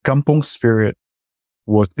Kampung spirit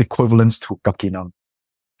was equivalent to kakinang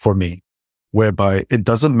for me, whereby it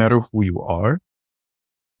doesn't matter who you are.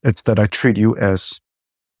 It's that I treat you as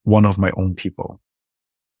one of my own people.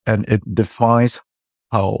 And it defines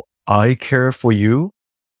how I care for you,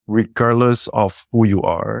 regardless of who you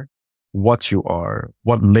are, what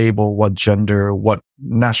label, what gender, what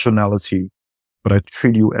nationality, but I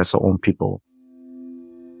treat you as our own people.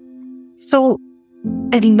 So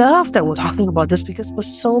I love that we're talking about this because for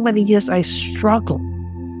so many years I struggled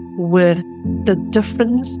with the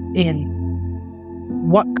difference in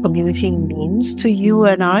what community means to you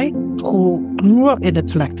and I, who grew up in a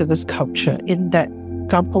collectivist culture, in that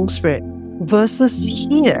Kampung spirit, versus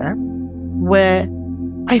here, where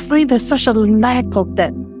I find there's such a lack of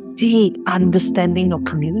that deep understanding of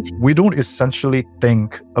community. We don't essentially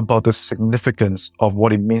think about the significance of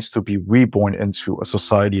what it means to be reborn into a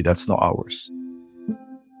society that's not ours.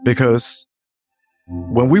 Because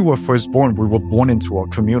when we were first born, we were born into our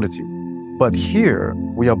community. But here,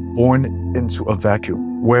 we are born into a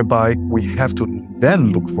vacuum, whereby we have to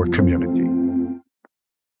then look for community.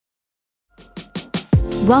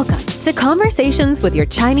 Welcome to Conversations with Your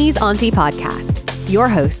Chinese Auntie podcast. Your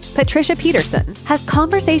host, Patricia Peterson, has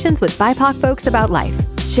conversations with BIPOC folks about life,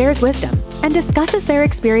 shares wisdom, and discusses their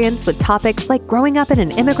experience with topics like growing up in an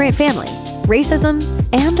immigrant family, racism,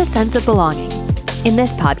 and a sense of belonging. In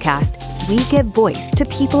this podcast, we give voice to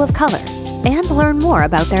people of color and learn more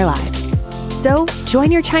about their lives. So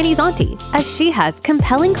join your Chinese auntie as she has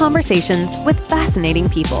compelling conversations with fascinating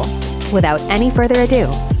people. Without any further ado,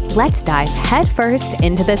 let's dive headfirst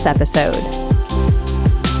into this episode.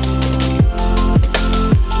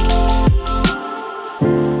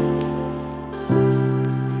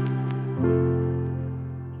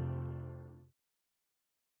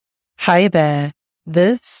 Hi there.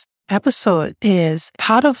 This episode is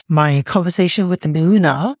part of my conversation with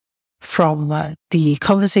Luna from the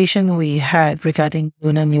conversation we had regarding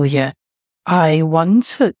Lunar New Year. I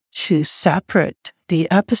wanted to separate the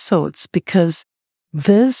episodes because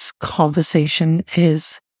this conversation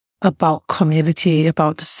is about community,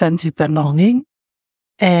 about the sense of belonging.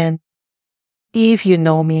 And if you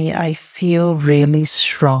know me, I feel really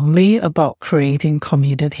strongly about creating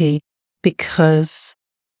community because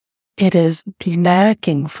it is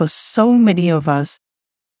lacking for so many of us,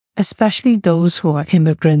 especially those who are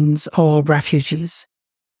immigrants or refugees.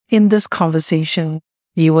 In this conversation,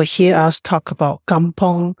 you will hear us talk about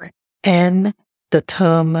Kampung and the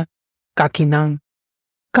term kakinang.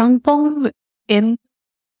 Kampung in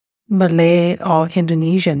Malay or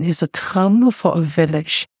Indonesian is a term for a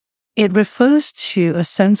village. It refers to a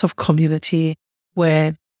sense of community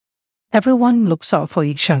where everyone looks out for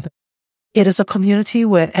each other. It is a community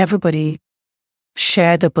where everybody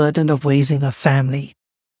share the burden of raising a family.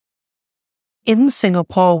 In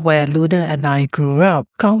Singapore, where Luna and I grew up,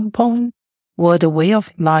 Kampung were the way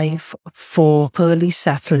of life for early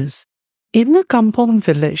settlers. In a Kampung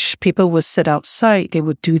village, people would sit outside, they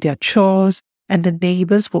would do their chores, and the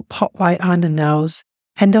neighbors would pop by unannounced,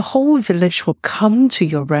 and the whole village would come to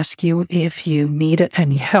your rescue if you needed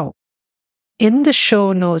any help. In the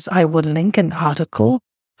show notes, I will link an article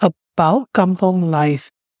about Kampung life.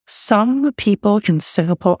 Some people in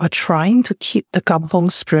Singapore are trying to keep the Kampung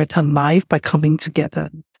spirit alive by coming together.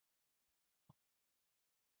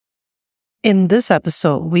 In this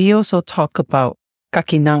episode, we also talk about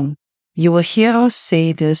kakinang. You will hear us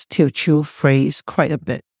say this Teochew phrase quite a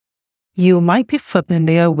bit. You might be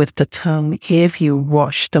familiar with the term if you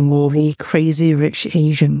watch the movie Crazy Rich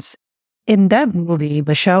Asians. In that movie,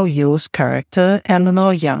 Michelle Yeoh's character,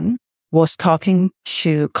 Eleanor Young, was talking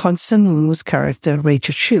to Constance Wu's character,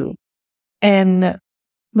 Rachel Chu. And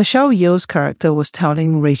Michelle Yeoh's character was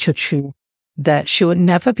telling Rachel Chu that she would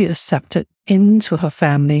never be accepted into her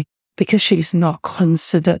family because she is not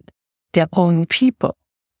considered their own people.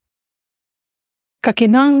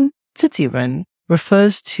 Kakinang 自己人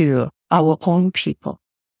refers to our own people.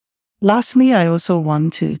 Lastly, I also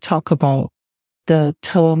want to talk about the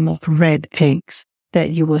term red eggs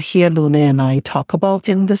that you will hear Luna and I talk about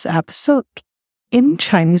in this episode. In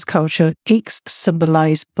Chinese culture, eggs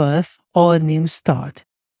symbolize birth or a new start.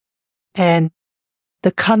 And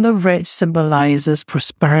the color red symbolizes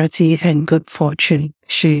prosperity and good fortune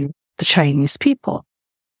to the Chinese people.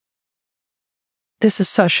 This is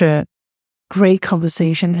such a great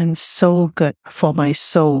conversation and so good for my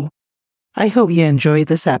soul. I hope you enjoy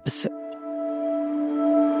this episode.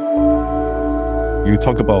 You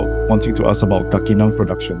talk about wanting to ask about Kakinang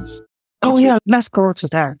Productions. Oh yeah, let's go to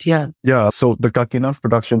that. Yeah. Yeah, so the Kakinang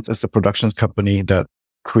Productions is a productions company that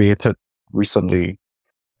created recently.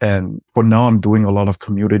 And for now, I'm doing a lot of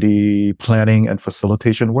community planning and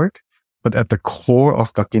facilitation work. But at the core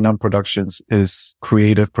of Gakinan Productions is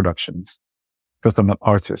creative productions because I'm an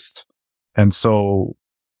artist. And so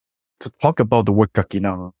to talk about the word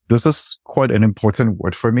Gakinan, this is quite an important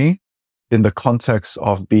word for me in the context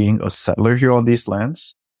of being a settler here on these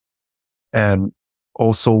lands, and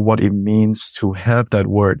also what it means to have that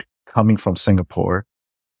word coming from Singapore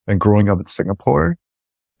and growing up in Singapore.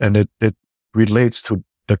 And it relates to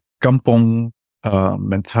the Kampung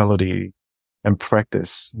mentality and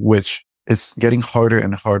practice, which is getting harder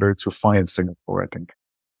and harder to find in Singapore, I think.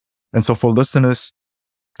 And so for listeners,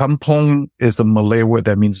 Kampung is the Malay word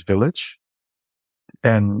that means village.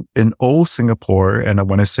 And in old Singapore, and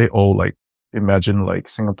when I say old, like imagine like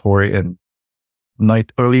Singapore in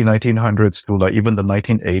early 1900s to like even the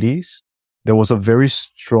 1980s, there was a very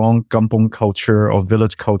strong Kampung culture or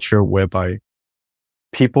village culture whereby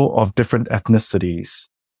people of different ethnicities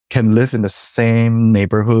can live in the same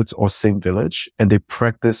neighborhoods or same village, and they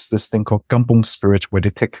practice this thing called Kampung spirit where they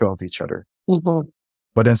take care of each other. Mm-hmm.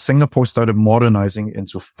 But then Singapore started modernizing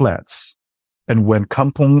into flats. And when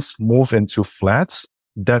kampungs moved into flats,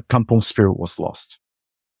 that kampung spirit was lost.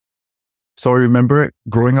 So I remember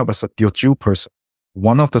growing up as a Teochew person,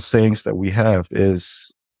 one of the sayings that we have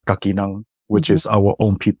is Kakinang, which is our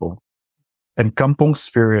own people. And kampung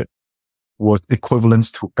spirit was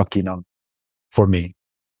equivalent to Kakinang for me,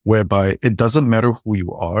 whereby it doesn't matter who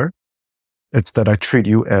you are. It's that I treat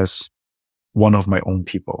you as one of my own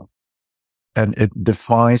people. And it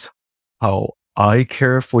defines how I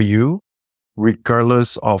care for you,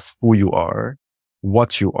 regardless of who you are,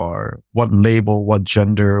 what label, what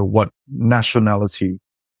gender, what nationality,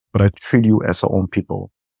 but I treat you as our own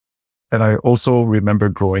people. And I also remember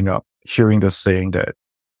growing up hearing the saying that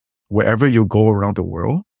wherever you go around the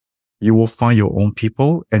world, you will find your own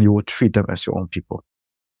people and you will treat them as your own people.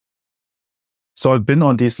 So I've been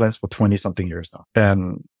on these lands for 20 something years now.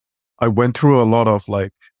 And I went through a lot of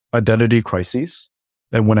like identity crises.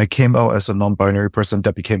 And when I came out as a non-binary person,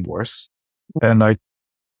 that became worse. And I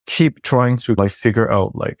keep trying to like figure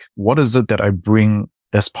out like, what is it that I bring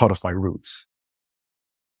as part of my roots?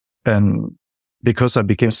 And because I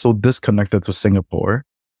became so disconnected to Singapore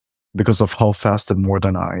because of how fast it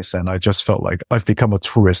modernized, and I just felt like I've become a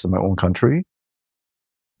tourist in my own country,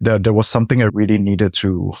 that there was something I really needed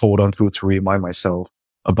to hold on to remind myself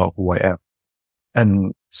about who I am.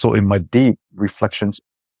 And so in my deep reflections,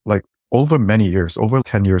 like over many years, over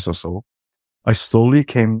 10 years or so, I slowly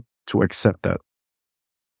came to accept that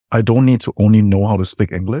I don't need to only know how to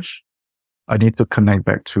speak English. I need to connect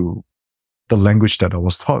back to the language that I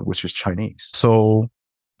was taught, which is Chinese. So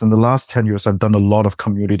in the last 10 years, I've done a lot of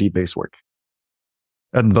community-based work.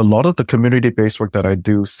 And a lot of the community-based work that I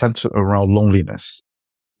do centered around loneliness,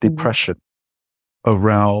 depression,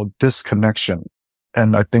 around disconnection.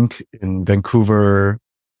 And I think in Vancouver,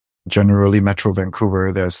 generally Metro Vancouver,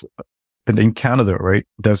 and in Canada, right,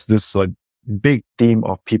 there's this like big theme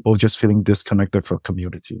of people just feeling disconnected from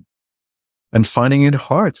community and finding it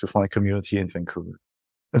hard to find community in Vancouver.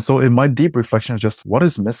 And so in my deep reflection, just what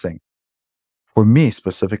is missing for me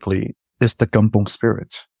specifically is the Kampung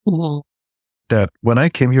spirit. Mm-hmm. That when I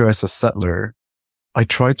came here as a settler, I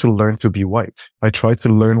tried to learn to be white. I tried to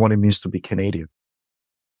learn what it means to be Canadian,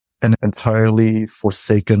 and entirely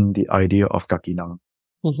forsaken the idea of Kakinang.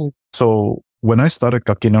 Mm-hmm. So when I started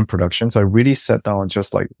Kakinang Productions, I really sat down and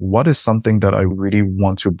just like, what is something that I really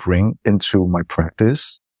want to bring into my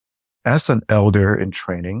practice as an elder in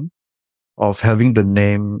training of having the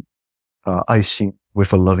name Aixin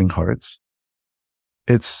with a loving heart?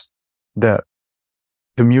 It's that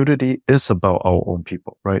community is about our own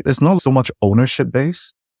people, right? It's not so much ownership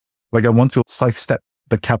based. Like I want to sidestep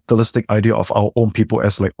the capitalistic idea of our own people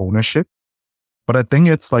as like ownership. But I think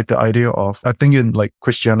it's like the idea of, I think in like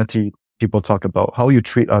Christianity, people talk about how you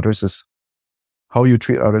treat others is how you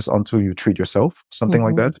treat others until you treat yourself, something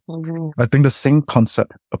like that. Mm-hmm. I think the same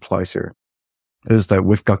concept applies here. Is that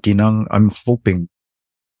with Kakinang, I'm hoping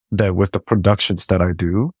that with the productions that I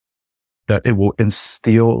do, that it will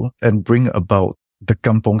instill and bring about the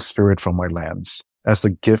Kampung spirit from my lands as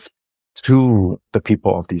a gift to the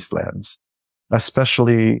people of these lands,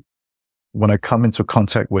 especially when I come into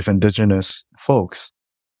contact with indigenous folks.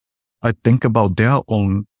 I think about their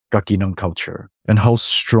own Kakinang culture and how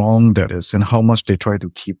strong that is and how much they try to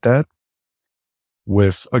keep that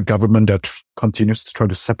with a government that continues to try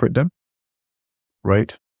to separate them,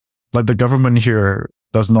 right? Like the government here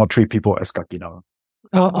does not treat people as Kakinang.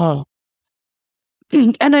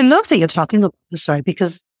 And I love that you're talking about this, right?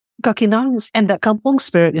 Because Kakinang and the Kampung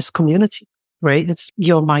spirit is community. right? It's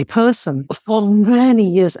you're my person for many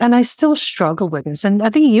years. And I still struggle with this. And I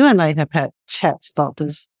think you and I have had chats about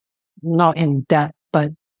this, not in depth,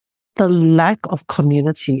 but the lack of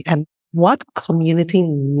community and what community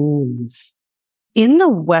means in the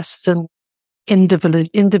Western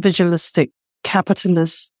individualistic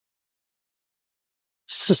capitalist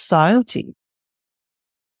society.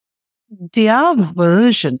 Their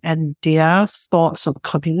version and their thoughts of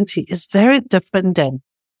community is very different than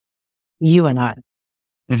you and I,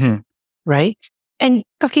 right? And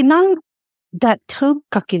kakinang, that term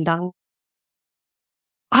kakinang,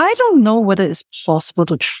 I don't know whether it's possible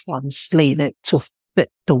to translate it to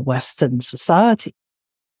fit the Western society.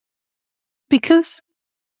 Because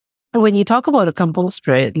when you talk about a kampung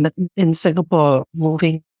spirit in Singapore,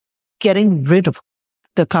 getting rid of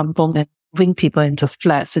the kampung and moving people into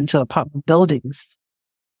flats, into apartment buildings.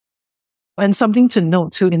 And something to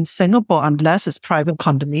note too, in Singapore, unless it's private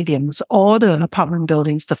condominiums, all the apartment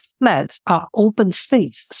buildings, the flats are open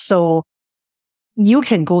space. So you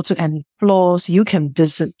can go to any floors, you can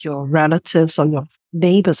visit your relatives or your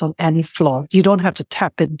neighbors on any floor. You don't have to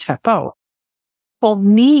tap in, tap out. For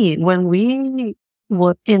me, when we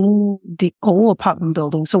were in the old apartment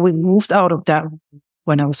building, so we moved out of that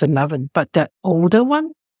when I was 11, but that older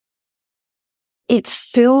one, it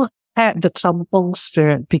still had the kampung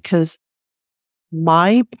spirit because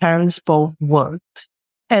my parents both worked,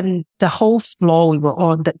 and the whole floor we were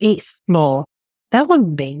on, the 8th floor, that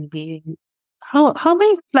one maybe, how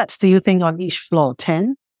many flats do you think on each floor?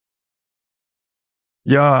 10?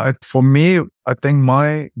 Yeah, for me, I think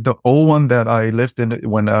the old one that I lived in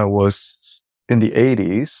when I was in the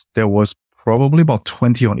 80s, there was probably about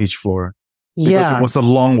 20 on each floor. Because it was a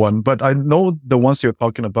long one. But I know the ones you're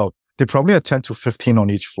talking about, they probably have 10 to 15 on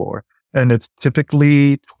each floor. And it's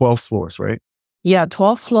typically 12 floors, right? Yeah,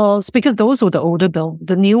 12 floors, because those were the older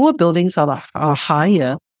the newer buildings are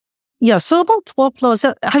higher. Yeah, so about 12 floors.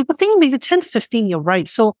 I would think maybe 10 to 15, you're right.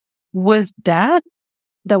 So with that,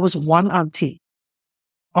 there was one auntie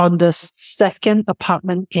on the second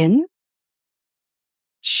apartment in.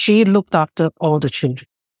 She looked after all the children.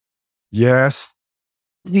 Yes.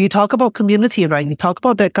 You talk about community, right? You talk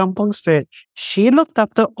about that kampung spirit. She looked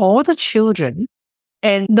after all the children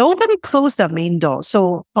and nobody closed their main door.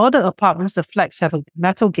 So all the apartments, the flats have a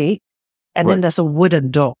metal gate and then there's a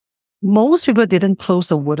wooden door. Most people didn't close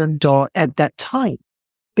the wooden door at that time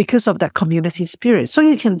because of that community spirit. So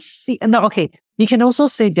you can see, you can also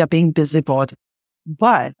say they're being busybody.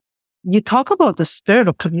 But you talk about the spirit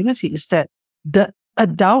of community is that the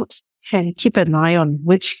adults can keep an eye on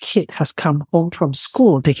which kid has come home from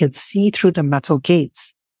school. They can see through the metal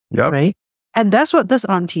gates, right? And that's what this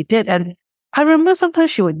auntie did. And I remember sometimes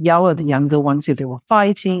she would yell at the younger ones if they were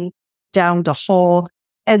fighting down the hall,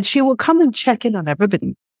 and she would come and check in on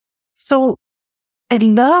everybody. So I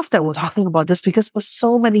love that we're talking about this because for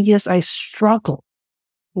so many years I struggled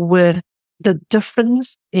with the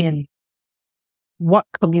difference in what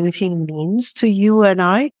community means to you and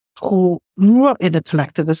I, who grew up in a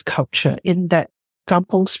collectivist culture, in that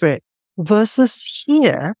kampung spirit, versus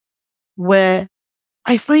here, where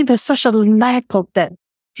I find there's such a lack of that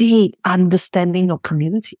deep understanding of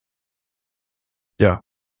community. Yeah.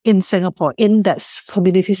 In Singapore, in that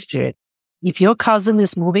community spirit. If your cousin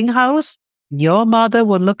is moving house, your mother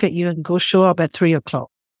will look at you and go show up at 3:00.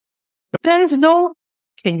 There is no,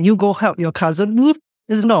 can you go help your cousin move?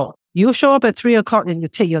 There's no. You show up at 3:00 and you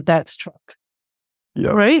take your dad's truck.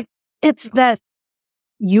 Yeah. Right? It's that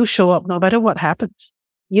you show up no matter what happens.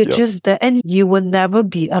 You're just there and you will never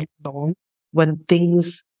be alone when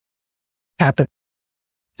things happen.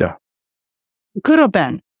 Yeah. Good or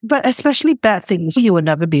bad, but especially bad things, you will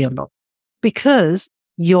never be alone because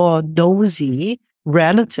your nosy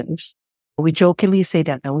relatives, we jokingly say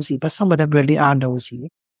they're nosy, but some of them really are nosy.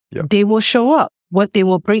 Yeah. They will show up. What they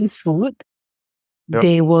will bring food. Yep.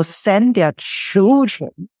 They will send their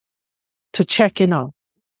children to check in on.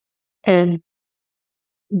 And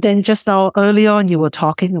then just now, earlier on, you were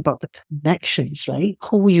talking about the connections, right?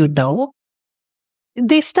 Who you know.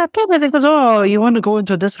 They step in and they goes, oh, you want to go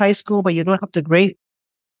into this high school, but you don't have the grade.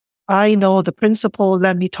 I know the principal.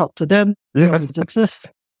 Let me talk to them. Yes.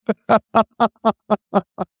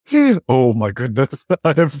 Oh my goodness.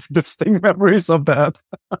 I have distinct memories of that.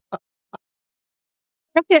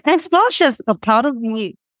 Okay, as much as a part of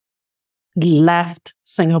me left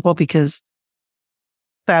Singapore because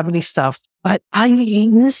family stuff, but I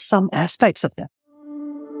miss some aspects of that.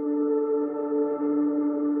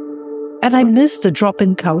 And I miss the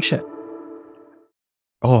drop-in culture.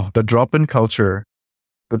 Oh, the drop-in culture.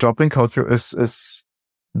 The drop-in culture is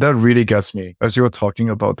that really gets me as you were talking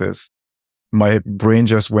about this. my brain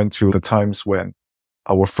just went to the times when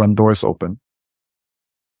our front door is open,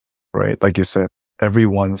 right? Like you said,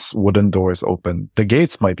 everyone's wooden door is open. The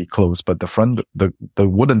gates might be closed, but the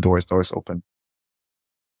wooden door is open.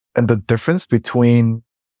 And the difference between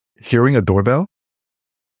hearing a doorbell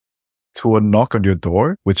to a knock on your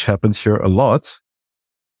door, which happens here a lot,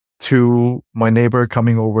 to my neighbor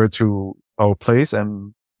coming over to our place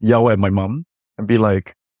and yell at my mom and be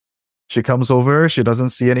like, she comes over, she doesn't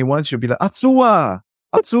see anyone, she'll be like, Atsuwa!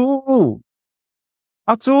 Atsu!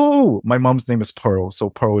 Atsu! My mom's name is Pearl, so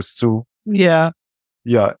Pearl is Tsu. Yeah.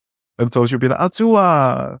 Yeah. And so she'll be like,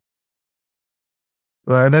 Atsuwa!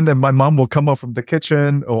 And then my mom will come up from the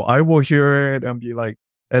kitchen, or I will hear it and be like,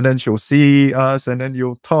 and then she'll see us and then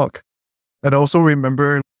you'll talk. And also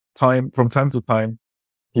remember from time to time,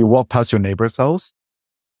 you walk past your neighbor's house,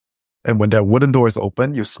 and when their wooden door is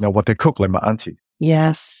open, you smell what they cook, like my auntie.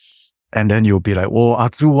 Yes. And then you'll be like, oh,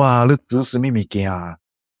 Atsuwa, let's do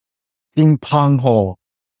Ding pang ho.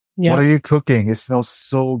 Yeah. What are you cooking? It smells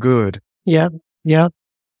so good. Yeah. Yeah.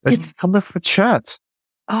 And It's- come there for chat.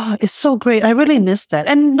 Oh, it's so great. I really miss that.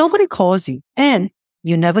 And nobody calls you. And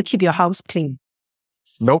you never keep your house clean.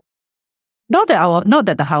 Nope. Not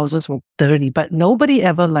that the houses were dirty, but nobody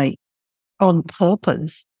ever like on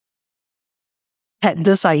purpose had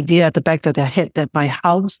this idea at the back of their head that my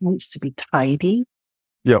house needs to be tidy.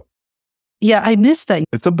 Yep. Yeah, I miss that.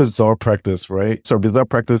 It's a bizarre practice, right? So bizarre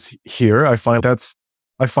practice here. I find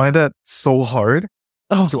that so hard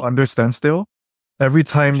Oh, to understand still. Every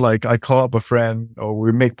time like I call up a friend or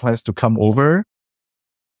we make plans to come over,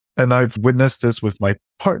 and I've witnessed this with my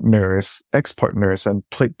partners, ex-partners, and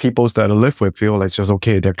people that I live with feel like it's just,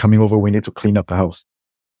 okay, they're coming over, we need to clean up the house.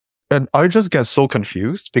 And I just get so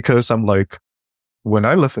confused because I'm like, when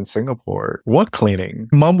I live in Singapore, what cleaning?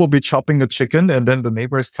 Mom will be chopping the chicken and then the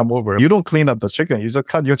neighbors come over. You don't clean up the chicken. You just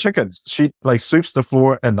cut your chicken. She like sweeps the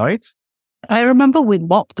floor at night. I remember we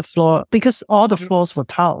mopped the floor because all the floors were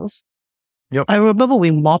tiles. Yep. I remember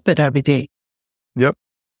we mop it every day. Yep.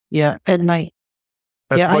 Yeah, at night.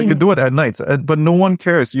 You do it at night, but no one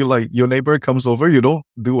cares. You like, your neighbor comes over, you don't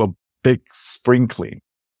do a big spring clean.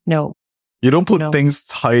 No. You don't put No. things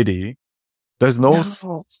tidy. There's no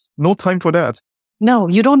time for that. No,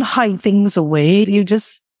 you don't hide things away. You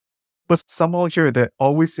just, But somehow here, there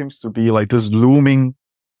always seems to be like this looming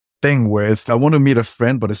thing where it's, I want to meet a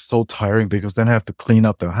friend, but it's so tiring because then I have to clean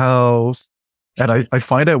up the house. And I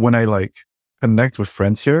find that when I like connect with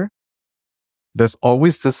friends here, there's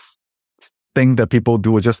always this thing that people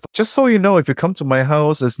do. Just so you know, if you come to my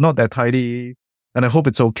house, it's not that tidy and I hope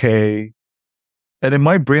it's okay. And in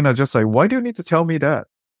my brain, I just like, why do you need to tell me that?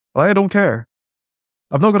 I don't care.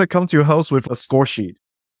 I'm not going to come to your house with a score sheet.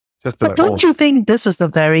 Just be but like, don't you think this is a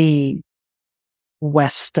very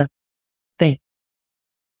Western thing?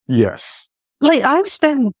 yes. Like I've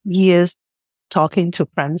spent years talking to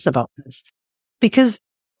friends about this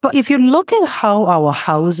but if you look at how our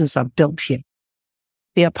houses are built here,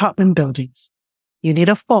 the apartment buildings, you need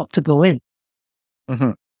a fob to go in.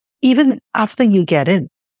 Mm-hmm. Even after you get in,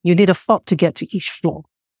 you need a fob to get to each floor.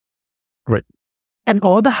 Right. And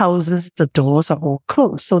all the houses, the doors are all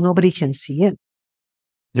closed, so nobody can see it.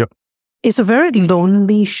 Yep. It's a very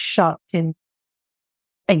lonely, shut-in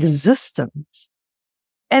existence.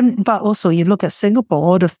 But also you look at Singapore,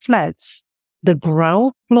 all the flats, the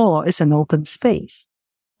ground floor is an open space.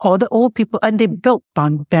 All the old people, and they built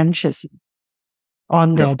benches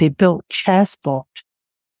on there. Yep. They built chessboard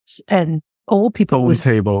and old people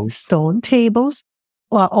stone tables.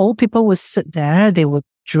 Well, old people would sit there. They would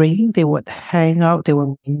drink. They would hang out. They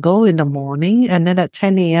would mingle in the morning. And then at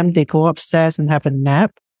 10 a.m., they go upstairs and have a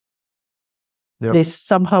nap. Yep. They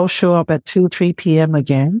somehow show up at 2, 3 p.m.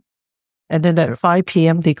 again. And then at 5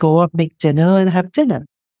 p.m., they go up, make dinner and have dinner.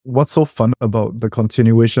 What's so fun about the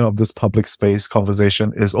continuation of this public space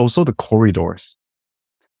conversation is also the corridors.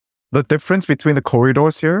 The difference between the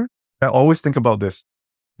corridors here, I always think about this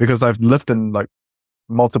because I've lived in like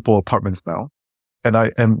multiple apartments now and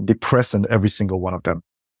I am depressed in every single one of them.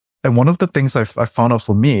 And one of the things I found out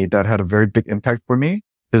for me that had a very big impact for me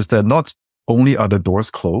is that not only are the doors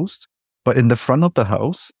closed, but in the front of the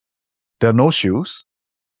house, there are no shoes.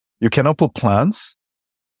 You cannot put plants,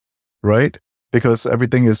 right? Because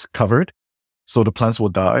everything is covered. So the plants will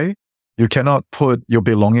die. You cannot put your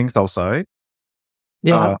belongings outside.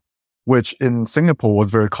 Yeah. Which in Singapore was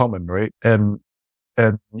very common, right? And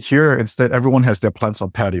here instead, everyone has their plants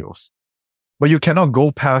on patios. But you cannot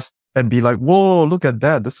go past and be like, whoa, look at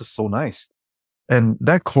that. This is so nice. And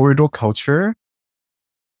that corridor culture,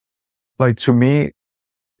 like to me,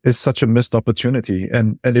 is such a missed opportunity.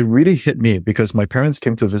 And it really hit me because my parents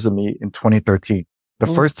came to visit me in 2013.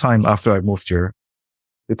 The first time after I moved here,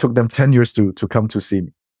 it took them 10 years to come to see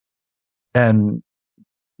me. And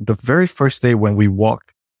the very first day when we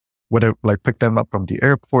walked, when I like picked them up from the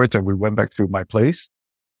airport and we went back to my place,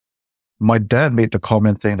 my dad made the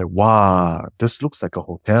comment saying that, wow, this looks like a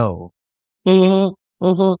hotel. Mm-hmm.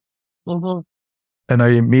 Mm-hmm. Mm-hmm. And I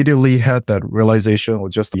immediately had that realization of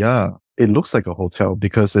just, yeah, it looks like a hotel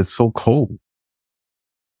because it's so cold.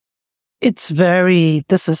 This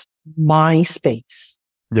is my space.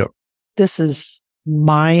 Yep. This is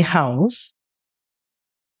my house.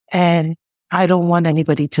 And I don't want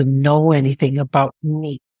anybody to know anything about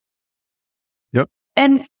me. Yep.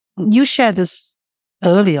 And you shared this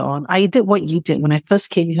earlier on. I did what you did. When I first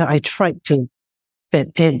came here, I tried to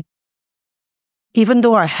fit in. Even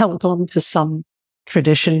though I held on to some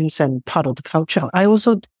traditions and part of the culture, I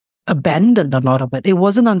also abandoned a lot of it. It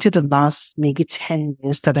wasn't until the last maybe 10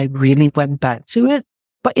 years that I really went back to it.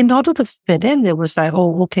 But in order to fit in, it was like,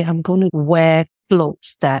 oh, okay, I'm going to wear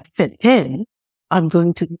clothes that fit in. I'm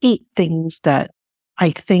going to eat things that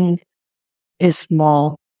I think is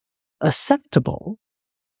more acceptable.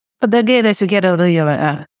 But then again, as you get older, you're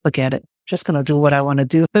like, forget it. Just going to do what I want to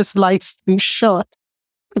do. This life's too short.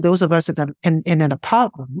 For those of us in an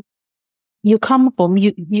apartment, you come home,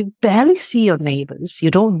 you barely see your neighbors.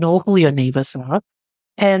 You don't know who your neighbors are.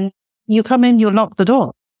 And you come in, you lock the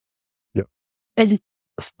door. Yeah. And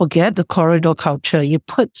forget the corridor culture. You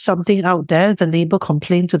put something out there, the neighbor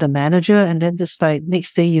complained to the manager, and then it's like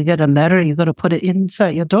next day you get a letter, you got to put it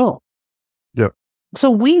inside your door. Yeah. So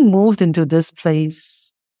we moved into this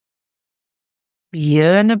place a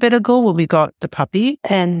year and a bit ago when we got the puppy.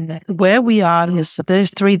 And where we are is there's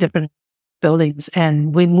 3 different buildings,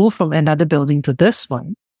 and we moved from another building to this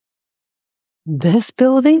one. This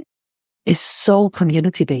building is so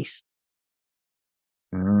community-based.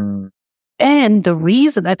 And the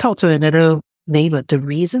reason, I talked to another neighbor,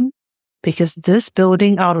 because this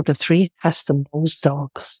building out of the 3 has the most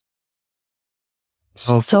dogs.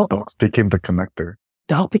 So dogs became the connector.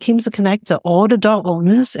 Dog became the connector. All the dog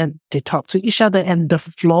owners, and they talk to each other. And the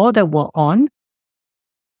floor that we're on,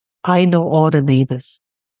 I know all the neighbors.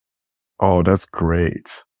 Oh, that's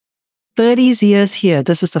great. 30 years here,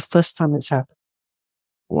 this is the first time it's happened.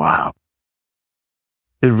 Wow.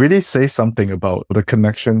 It really says something about the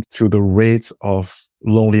connection to the rate of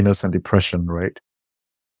loneliness and depression, right?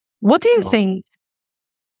 What do you think,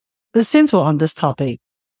 since we're on this topic,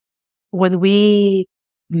 when we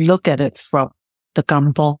look at it from the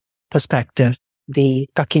Kampung perspective, the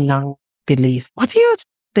Kakinang belief, what do you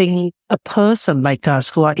think a person like us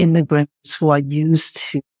who are immigrants, who are used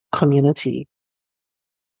to community,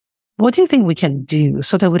 what do you think we can do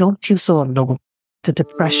so that we don't feel so alone, the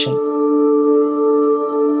depression?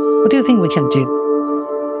 What do you think we can do?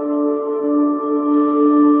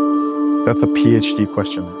 That's a PhD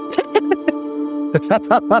question.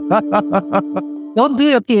 Don't do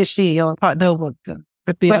your PhD. Your partner would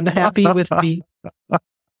be unhappy with me.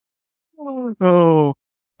 Oh,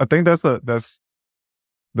 I think that's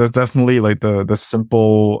definitely like the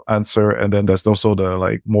simple answer, and then there's also the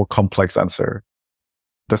like more complex answer.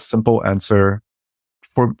 The simple answer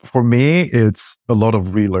for me, it's a lot of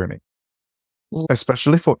relearning,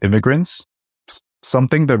 especially for immigrants.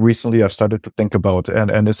 Something that recently I've started to think about,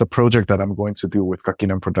 and it's a project that I'm going to do with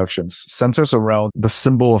Kakinam Productions, centers around the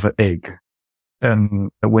symbol of an egg.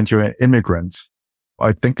 And when you're an immigrant,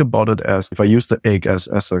 I think about it as, if I use the egg as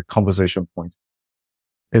a conversation point,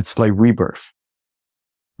 it's like rebirth,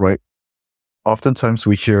 right? Oftentimes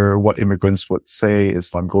we hear what immigrants would say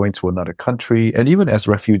is, I'm going to another country. And even as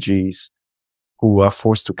refugees who are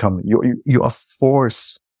forced to come, you are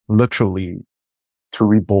forced literally to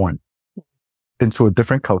reborn into a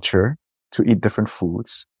different culture, to eat different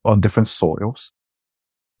foods on different soils.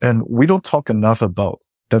 And we don't talk enough about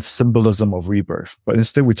that symbolism of rebirth, but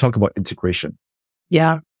instead we talk about integration.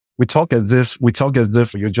 Yeah. We talk as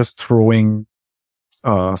if you're just throwing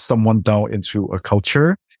someone down into a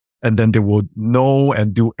culture, and then they will know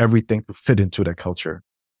and do everything to fit into that culture.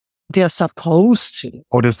 They're supposed to.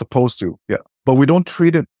 Or they're supposed to, yeah. But we don't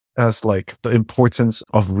treat it as like the importance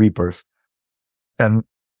of rebirth. And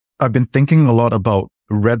I've been thinking a lot about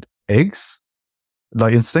red eggs.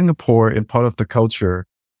 Like in Singapore, in part of the culture,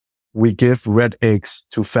 we give red eggs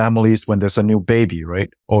to families when there's a new baby,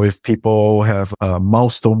 right? Or if people have a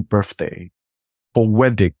milestone birthday, for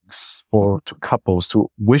weddings, to couples,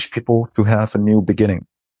 to wish people to have a new beginning.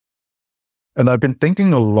 And I've been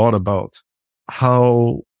thinking a lot about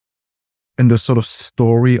how in the sort of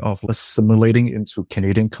story of assimilating into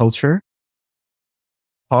Canadian culture,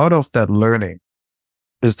 part of that learning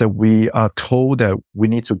is that we are told that we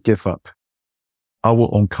need to give up our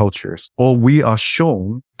own cultures, or we are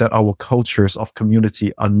shown that our cultures of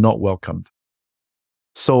community are not welcomed.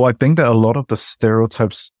 So I think that a lot of the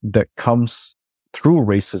stereotypes that comes through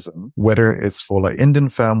racism, whether it's for like Indian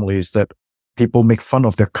families that people make fun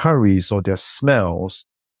of their curries or their smells,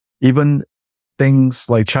 even things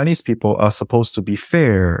like Chinese people are supposed to be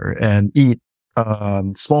fair and eat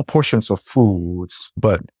small portions of foods,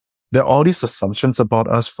 but there are all these assumptions about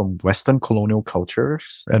us from Western colonial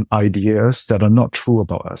cultures and ideas that are not true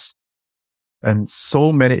about us. And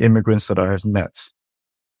so many immigrants that I have met,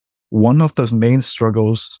 one of the main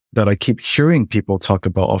struggles that I keep hearing people talk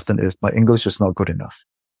about often is my English is not good enough.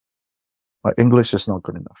 My English is not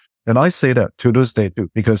good enough. And I say that to this day too,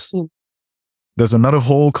 because there's another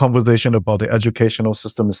whole conversation about the educational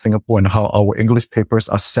system in Singapore and how our English papers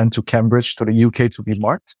are sent to Cambridge, to the UK to be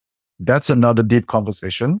marked. That's another deep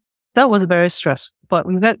conversation. That was very stressful, but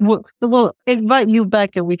we'll invite you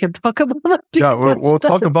back and we can talk about that. Yeah, we'll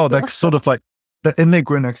talk about that sort of like the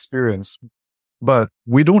immigrant experience. But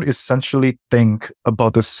we don't essentially think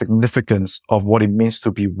about the significance of what it means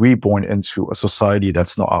to be reborn into a society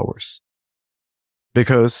that's not ours.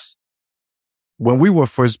 Because when we were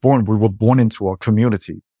first born, we were born into our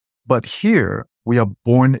community. But here, we are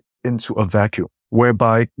born into a vacuum,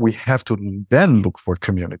 whereby we have to then look for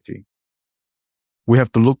community. We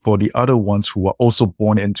have to look for the other ones who are also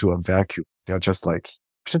born into a vacuum. They're just like,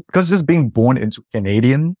 because just being born into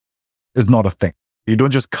Canadian is not a thing. You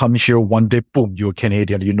don't just come here one day, boom, you're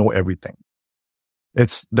Canadian, you know everything.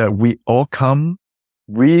 It's that we all come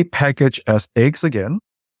repackaged as eggs again.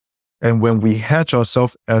 And when we hatch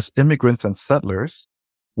ourselves as immigrants and settlers,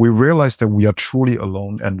 we realize that we are truly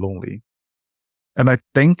alone and lonely. And I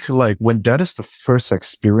think like when that is the first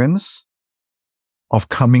experience of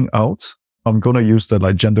coming out, I'm going to use the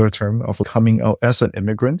like gender term of coming out as an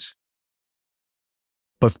immigrant,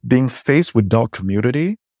 but being faced without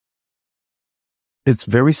community, it's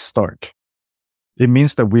very stark. It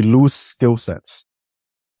means that we lose skill sets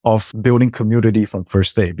of building community from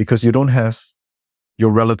first day because you don't have your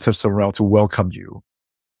relatives around to welcome you.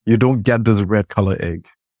 You don't get this red color egg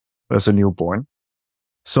as a newborn.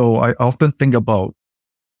 So I often think about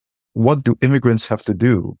what do immigrants have to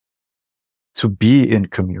do to be in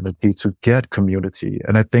community, to get community.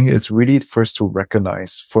 And I think it's really first to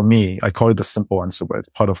recognize, for me, I call it the simple answer, but it's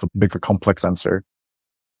part of a bigger complex answer,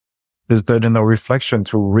 is that in our reflection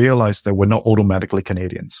to realize that we're not automatically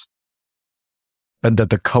Canadians and that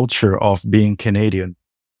the culture of being Canadian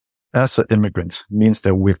as an immigrant means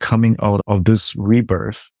that we're coming out of this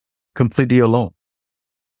rebirth completely alone.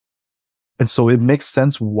 And so it makes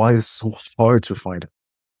sense why it's so hard to find it.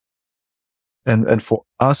 And for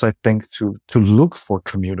us, I think to look for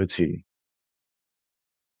community.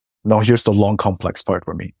 Now, here's the long, complex part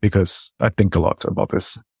for me, because I think a lot about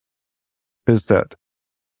this, is that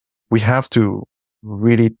we have to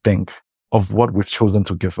really think of what we've chosen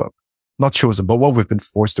to give up. Not chosen, but what we've been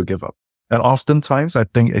forced to give up. And oftentimes, I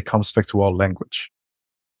think it comes back to our language.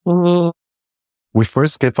 Mm-hmm. We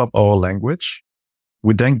first give up our language.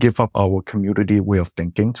 We then give up our community way of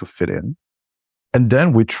thinking to fit in. And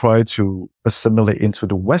then we try to assimilate into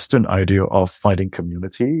the Western idea of finding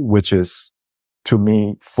community, which is, to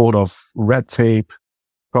me, full of red tape,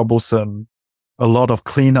 troublesome, a lot of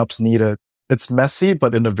cleanups needed. It's messy,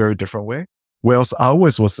 but in a very different way. Whereas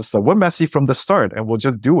ours was just like, we're messy from the start and we'll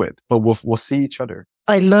just do it, but we'll see each other.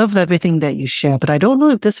 I love everything that you share, but I don't know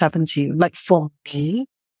if this happened to you. Like for me,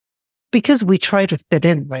 because we try to fit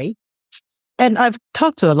in, right? And I've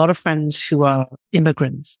talked to a lot of friends who are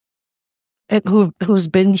immigrants and who's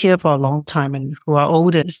been here for a long time and who are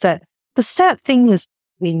older, is that the sad thing is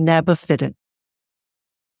we never fit in.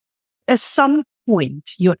 At some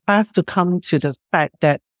point, you have to come to the fact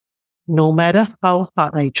that no matter how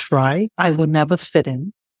hard I try, I will never fit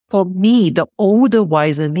in. For me, the older,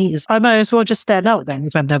 wiser me is I might as well just stand out then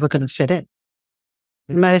if I'm never going to fit in.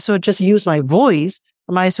 I might as well just use my voice.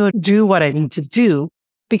 I might as well do what I need to do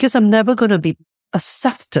because I'm never going to be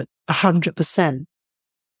accepted 100%.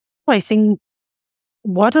 I think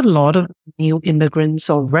what a lot of new immigrants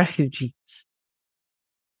or refugees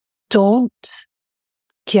don't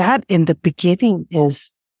get in the beginning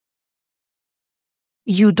is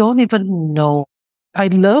you don't even know. I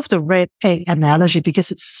love the red egg analogy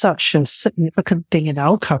because it's such a significant thing in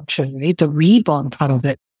our culture, right? The reborn part of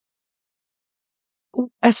it.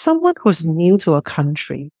 As someone who's new to a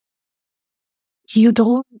country, you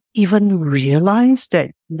don't even realize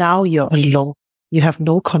that now you're alone. You have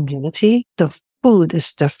no community. The food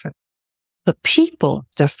is different. The people are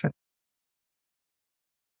different.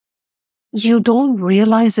 You don't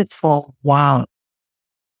realize it for a while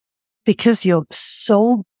because you're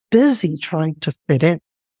so busy trying to fit in.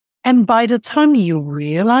 And by the time you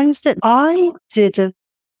realize that, I didn't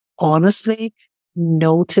honestly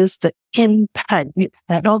notice the impact it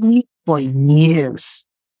had on me for years.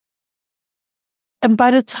 And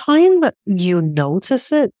by the time that you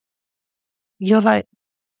notice it, you're like,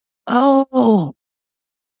 oh,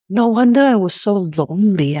 no wonder I was so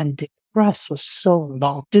lonely and depressed for so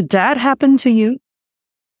long. Did that happen to you?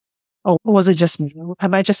 Or was it just me?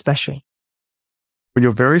 Am I just special?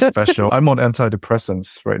 You're very special. I'm on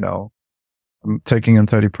antidepressants right now. I'm taking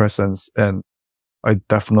antidepressants and I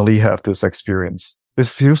definitely have this experience. It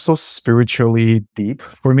feels so spiritually deep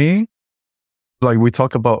for me. Like we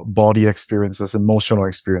talk about body experiences, emotional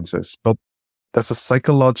experiences, but there's a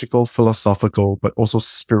psychological, philosophical, but also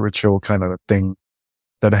spiritual kind of thing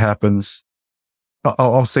that happens.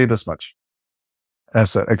 I'll say this much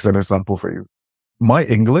as an example for you. My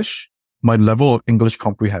level of English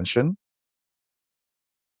comprehension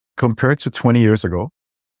compared to 20 years ago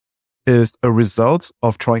is a result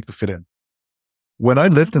of trying to fit in. When I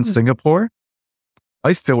lived in Singapore,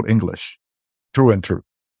 I failed English through and through.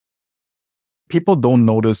 People don't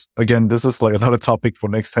notice, again, this is like another topic for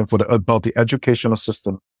next time about the educational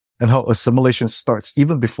system and how assimilation starts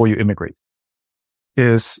even before you immigrate,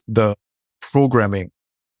 is the programming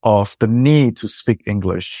of the need to speak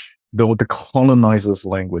English, though the colonizer's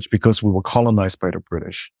language, because we were colonized by the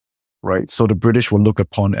British, right? So the British were looked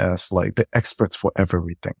upon as like the experts for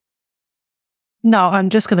everything. Now, I'm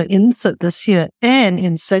just going to insert this here. And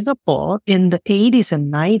in Singapore, in the 80s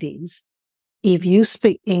and 90s, if you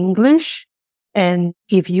speak English and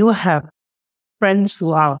if you have friends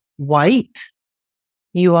who are white,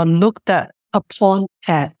 you are looked upon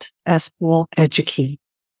as more educated.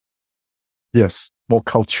 Yes, more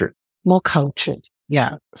cultured. More cultured,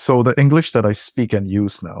 yeah. So the English that I speak and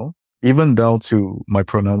use now, even down to my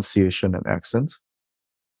pronunciation and accent,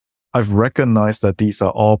 I've recognized that these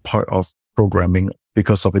are all part of programming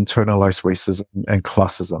because of internalized racism and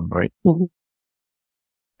classism, right? Mm-hmm.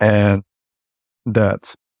 And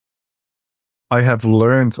that I have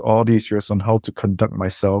learned all these years on how to conduct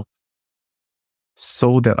myself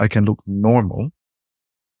so that I can look normal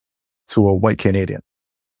to a white Canadian,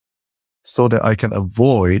 so that I can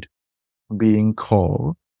avoid being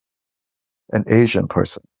called an Asian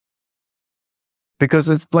person. Because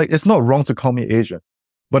it's not wrong to call me Asian.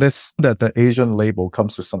 But it's that the Asian label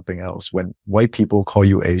comes with something else. When white people call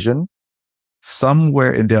you Asian,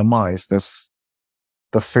 somewhere in their minds, there's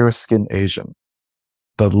the fair-skinned Asian,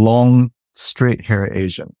 the long, straight hair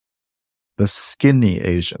Asian, the skinny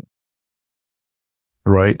Asian,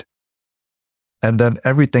 right? And then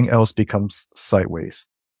everything else becomes sideways.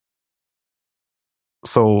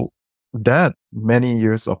 So that many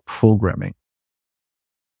years of programming,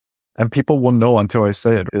 and people won't know until I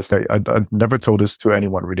say it. It's like, I never told this to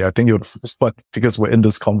anyone really. I think you're the first one because we're in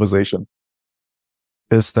this conversation.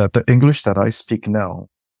 Is that the English that I speak now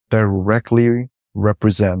directly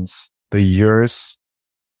represents the years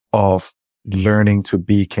of learning to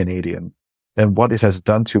be Canadian. And what it has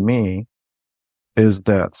done to me is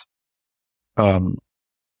that,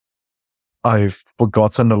 I've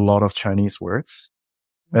forgotten a lot of Chinese words,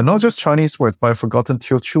 and not just Chinese words, but I've forgotten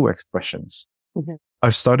Teochew expressions. Mm-hmm.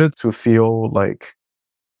 I've started to feel like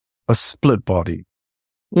a split body,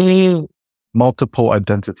 multiple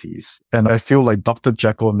identities. And I feel like Dr.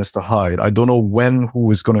 Jekyll and Mr. Hyde. I don't know who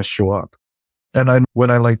is going to show up. And when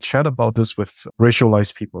I chat about this with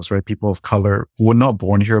racialized peoples, right? People of color who were not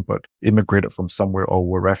born here, but immigrated from somewhere or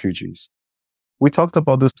were refugees. We talked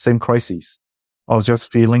about this same crises. I was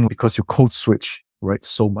just feeling because you code switch, right?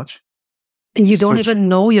 So much. And you don't even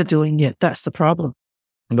know you're doing it. That's the problem.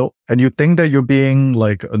 No. And you think that you're being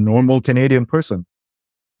like a normal Canadian person.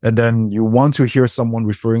 And then you want to hear someone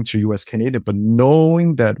referring to you as Canadian, but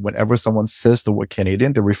knowing that whenever someone says the word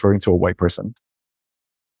Canadian, they're referring to a white person.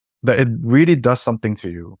 That it really does something to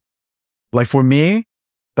you. Like for me,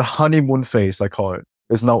 the honeymoon phase, I call it,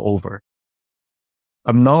 is now over.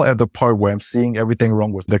 I'm now at the part where I'm seeing everything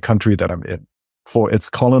wrong with the country that I'm in for its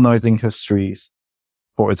colonizing histories,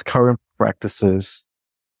 for its current practices,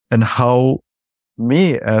 and how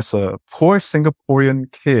me as a poor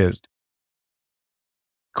Singaporean kid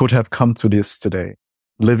could have come to this today,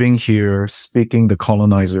 living here, speaking the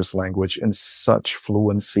colonizer's language in such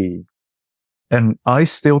fluency. And I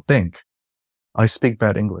still think I speak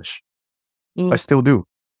bad English. I still do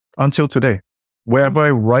until today. Wherever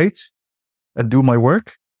I write and do my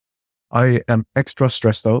work, I am extra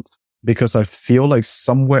stressed out because I feel like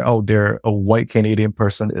somewhere out there, a white Canadian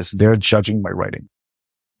person is there judging my writing,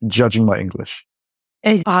 judging my English.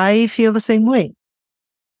 And I feel the same way.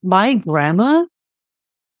 My grammar,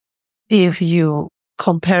 if you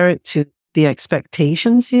compare it to the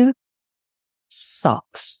expectations here,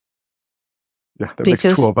 sucks. Yeah, that makes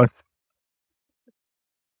two of us.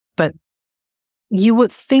 But you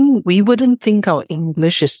would think we wouldn't think our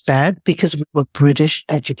English is bad because we were British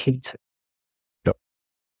educated. Yep.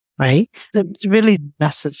 Right? It really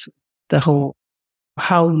messes with the whole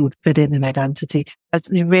how you fit in an identity.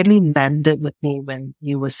 It really landed with me when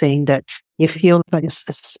you were saying that you feel like it's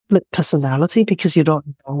a split personality because you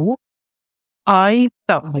don't know. I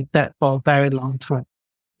felt like that for a very long time.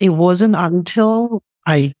 It wasn't until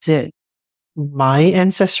I did my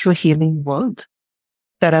ancestral healing work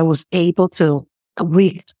that I was able to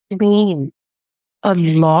reclaim a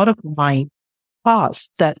lot of my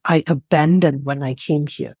past that I abandoned when I came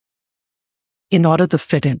here in order to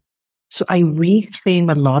fit in. So I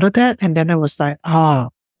reclaimed a lot of that, and then I was like,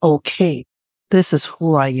 okay, this is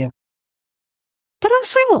who I am. But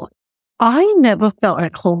I never felt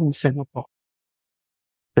at home in Singapore.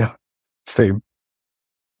 Yeah, same.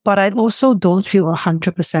 But I also don't feel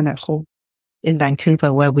 100% at home in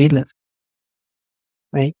Vancouver where we live.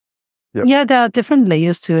 Right? Yep. Yeah, there are different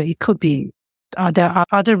layers to it. It could be, there are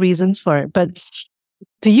other reasons for it. But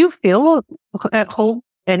do you feel at home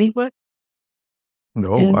anywhere?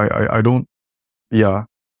 No, I don't. Yeah.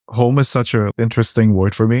 Home is such an interesting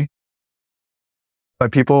word for me.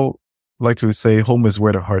 Like people like to say home is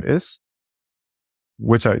where the heart is,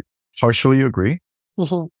 which I partially agree.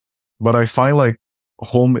 Mm-hmm. But I find like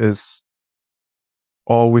home is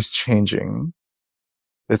always changing.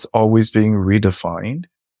 It's always being redefined.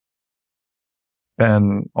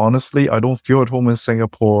 And honestly, I don't feel at home in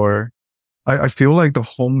Singapore. I feel like the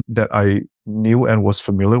home that I knew and was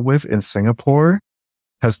familiar with in Singapore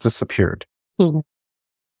has disappeared. Mm-hmm.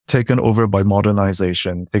 Taken over by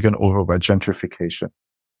modernization, taken over by gentrification.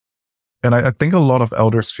 And I think a lot of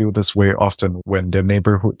elders feel this way often when their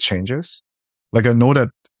neighborhood changes. Like I know that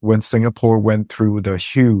when Singapore went through the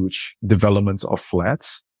huge development of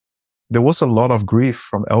flats, there was a lot of grief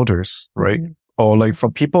from elders, right? Mm-hmm. Or like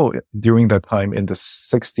from people during that time in the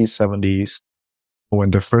 60s, 70s,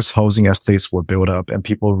 when the first housing estates were built up and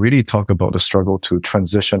people really talk about the struggle to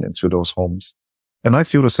transition into those homes. And I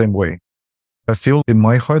feel the same way. I feel in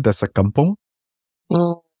my heart there's a kampung.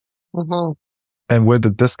 Mm-hmm. And where the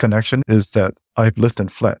disconnection is that I've lived in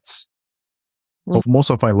flats of most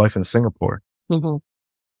of my life in Singapore. Mm-hmm.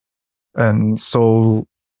 And so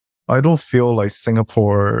I don't feel like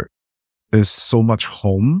Singapore is so much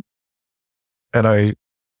home. And I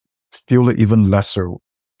feel it even lesser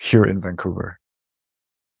here in Vancouver.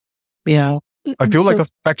 Yeah. I feel like a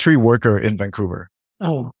factory worker in Vancouver.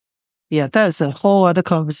 Oh, yeah, that's a whole other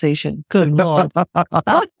conversation. Good Lord.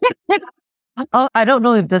 I don't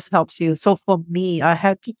know if this helps you. So for me, I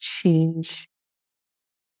had to change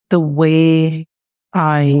the way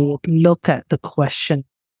I look at the question,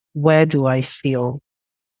 where do I feel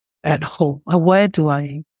at home? Or where do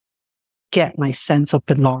I get my sense of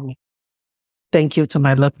belonging? Thank you to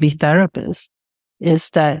my lovely therapist, is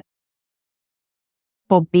that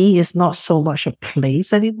for me, it's not so much a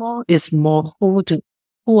place anymore. It's more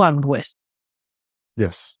who I'm with.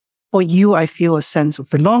 Yes. For you, I feel a sense of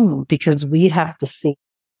belonging because we have the same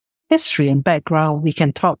history and background. We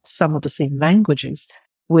can talk some of the same languages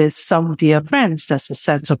with some dear friends. That's a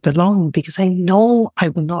sense of belonging because I know I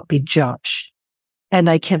will not be judged and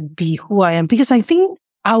I can be who I am. Because I think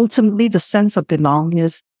ultimately the sense of belonging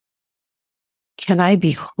is, can I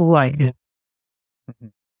be who I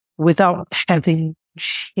am without having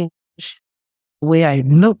changed the way I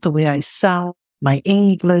look, the way I sound, my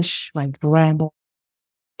English, my grammar?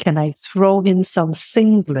 Can I throw in some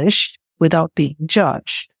Singlish without being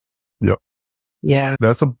judged? Yep. Yeah.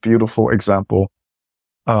 That's a beautiful example.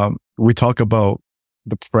 We talk about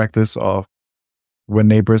the practice of when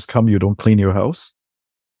neighbors come, you don't clean your house.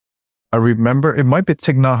 I remember it might be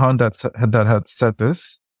Thich Nhat Hanh that had said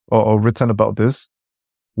this or written about this,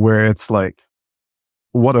 where it's like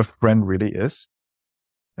what a friend really is.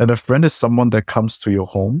 And a friend is someone that comes to your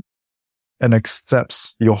home and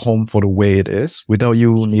accepts your home for the way it is without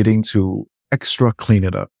you needing to extra clean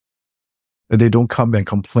it up. And they don't come and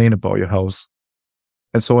complain about your house.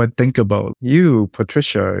 And so I think about you,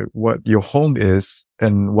 Patricia, what your home is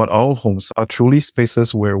and what our homes are truly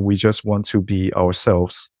spaces where we just want to be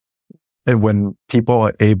ourselves. And when people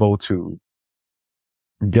are able to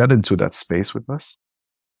get into that space with us,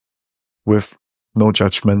 with no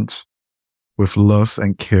judgment, with love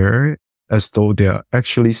and care, as though they are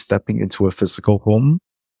actually stepping into a physical home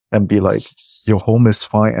and be like, your home is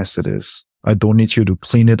fine as it is. I don't need you to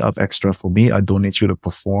clean it up extra for me. I don't need you to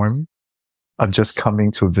perform. I'm just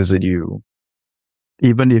coming to visit you.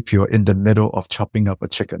 Even if you're in the middle of chopping up a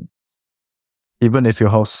chicken. even if your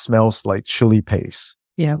house smells like chili paste.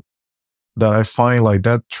 Yeah. That I find like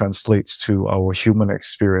that translates to our human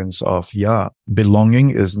experience of, belonging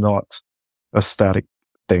is not a static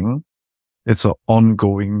thing. It's an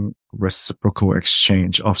ongoing reciprocal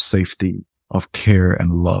exchange of safety, of care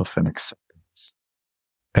and love and acceptance.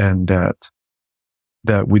 And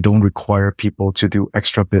that we don't require people to do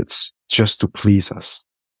extra bits just to please us.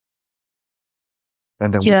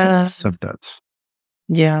 And then we can accept that.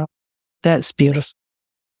 Yeah. That's beautiful.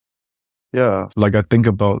 Yeah. Like I think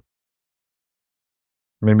about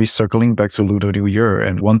maybe circling back to Lunar New Year.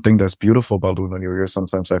 And one thing that's beautiful about Lunar New Year,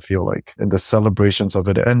 sometimes I feel like in the celebrations of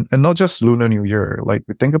it, and not just Lunar New Year, like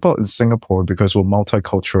we think about in Singapore because we're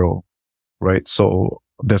multicultural, right? So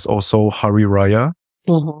there's also Hari Raya.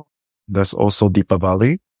 Mm-hmm. There's also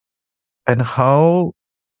Deepavali. And how,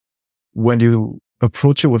 when you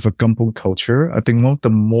approach it with a Kampung culture, I think one of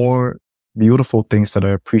the more beautiful things that I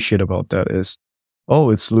appreciate about that is,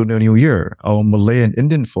 it's Lunar New Year. Our Malay and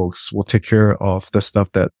Indian folks will take care of the stuff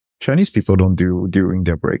that Chinese people don't do during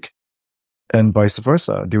their break. And vice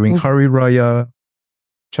versa. During Hari Raya,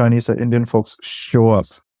 Chinese and Indian folks show up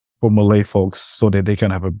for Malay folks so that they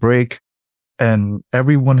can have a break. And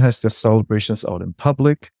everyone has their celebrations out in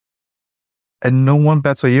public. And no one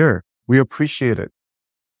bats a ear. We appreciate it.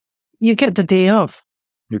 You get the day off.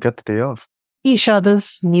 You get the day off. Each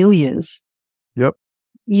other's New Year's. Yep.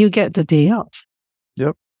 You get the day off.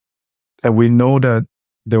 Yep. And we know that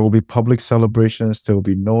there will be public celebrations, there will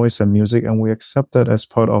be noise and music, and we accept that as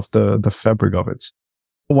part of the fabric of it.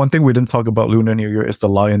 One thing we didn't talk about Lunar New Year is the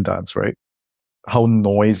lion dance, right? How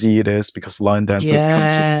noisy it is because lion dances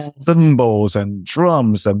comes with cymbals and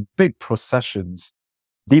drums and big processions.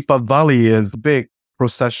 Deepavali is big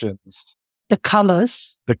processions. The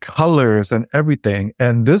colors and everything.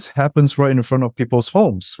 And this happens right in front of people's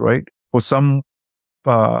homes, right? For some,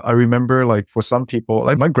 I remember like for some people,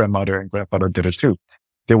 like my grandmother and grandfather did it too.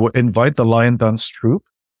 They will invite the lion dance troupe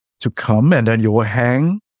to come, and then you will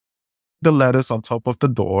hang the ladders on top of the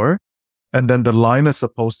door. And then the lion is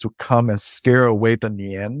supposed to come and scare away the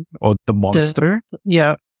nian or the monster.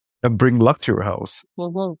 And bring luck to your house.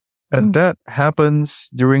 And that happens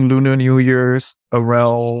during Lunar New Year's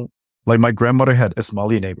around, like my grandmother had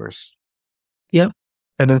Ismaili neighbors. Yep.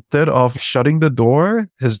 And instead of shutting the door,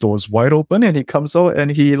 his door is wide open and he comes out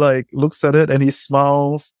and he like looks at it and he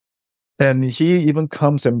smiles. And he even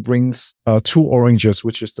comes and brings 2 oranges,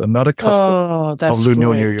 which is another custom of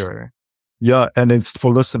Lunar New Year. Yeah. And it's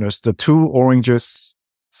for listeners, the 2 oranges,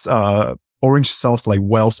 orange sounds like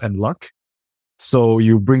wealth and luck. So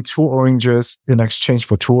you bring 2 oranges in exchange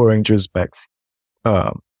for 2 oranges back.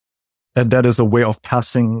 And that is a way of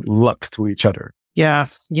passing luck to each other. Yeah.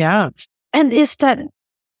 Yeah. And it's that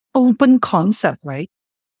open concept, right?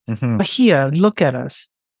 Mm-hmm. Here, look at us,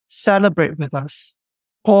 celebrate with us.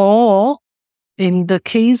 Or in the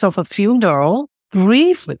case of a funeral,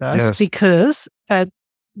 grieve with us because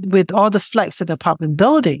with all the flags at the apartment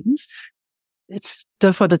buildings, it's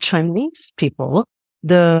for the Chinese people,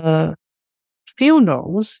 the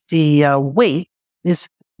funerals, the wake is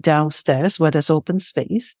downstairs where there's open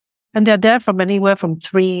space, and they're there from anywhere from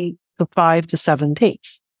 3 to 5 to 7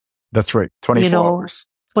 days. That's right. 24 hours.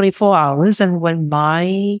 24 hours. And when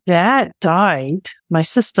my dad died, my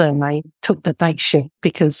sister and I took the night shift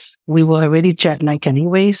because we were already jet lagged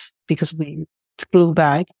anyways, because we flew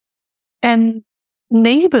back. And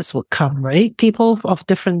neighbors would come, right? People of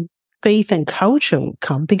different faith and culture would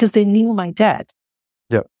come because they knew my dad.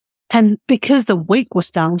 Yeah. And because the wake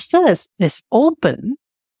was downstairs, it's open,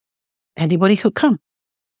 anybody could come.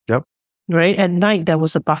 Yep. Right? At night, there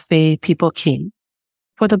was a buffet. People came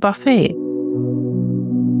for the buffet.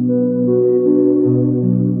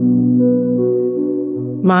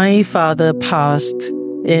 My father passed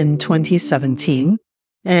in 2017,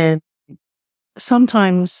 and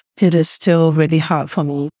sometimes it is still really hard for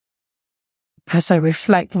me as I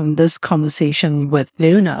reflect on this conversation with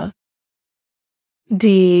Luna,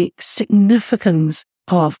 the significance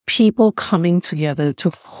of people coming together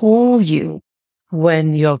to hold you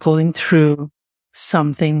when you're going through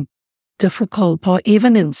something difficult, or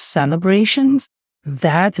even in celebrations.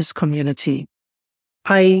 That is community.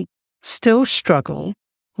 I still struggle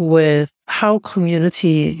with how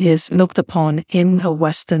community is looked upon in a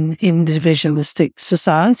Western individualistic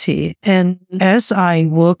society. And as I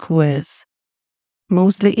work with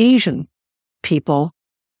mostly Asian people,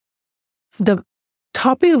 the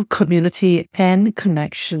topic of community and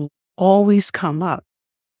connection always come up.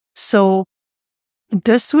 So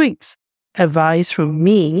this week's advice from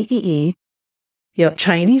me, your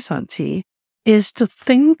Chinese auntie, is to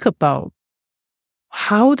think about,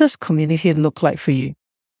 how does community look like for you?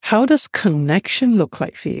 how does connection look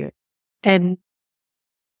like for you? And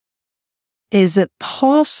is it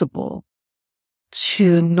possible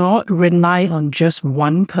to not rely on just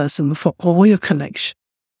one person for all your connection?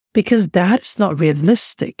 Because that's not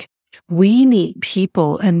realistic. We need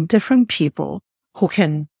people and different people who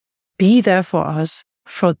can be there for us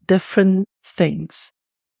for different things.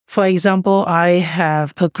 For example, I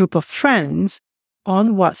have a group of friends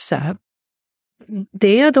on WhatsApp.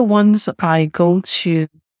 They are the ones I go to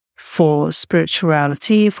for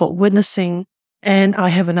spirituality, for witnessing. And I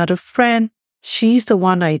have another friend. She's the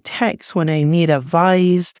one I text when I need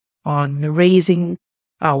advice on raising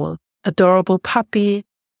our adorable puppy.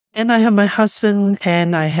 And I have my husband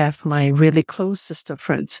and I have my really close sister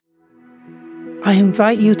friends. I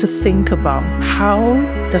invite you to think about, how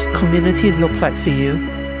does community look like for you?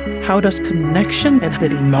 How does connection and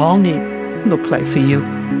belonging look like for you?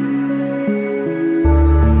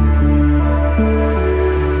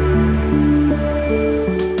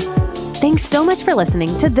 Thanks so much for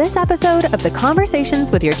listening to this episode of the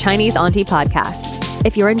Conversations with Your Chinese Auntie podcast.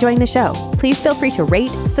 If you're enjoying the show, please feel free to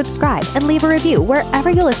rate, subscribe, and leave a review wherever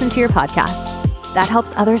you listen to your podcasts. That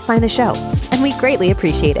helps others find the show, and we greatly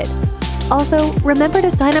appreciate it. Also, remember to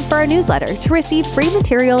sign up for our newsletter to receive free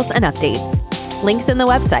materials and updates. Links in the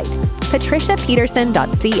website,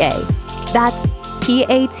 patriciapeterson.ca. That's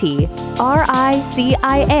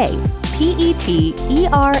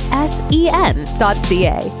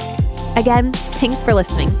PATRICIAPETERSEN.ca. Again, thanks for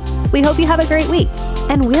listening. We hope you have a great week,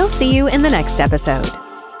 and we'll see you in the next episode.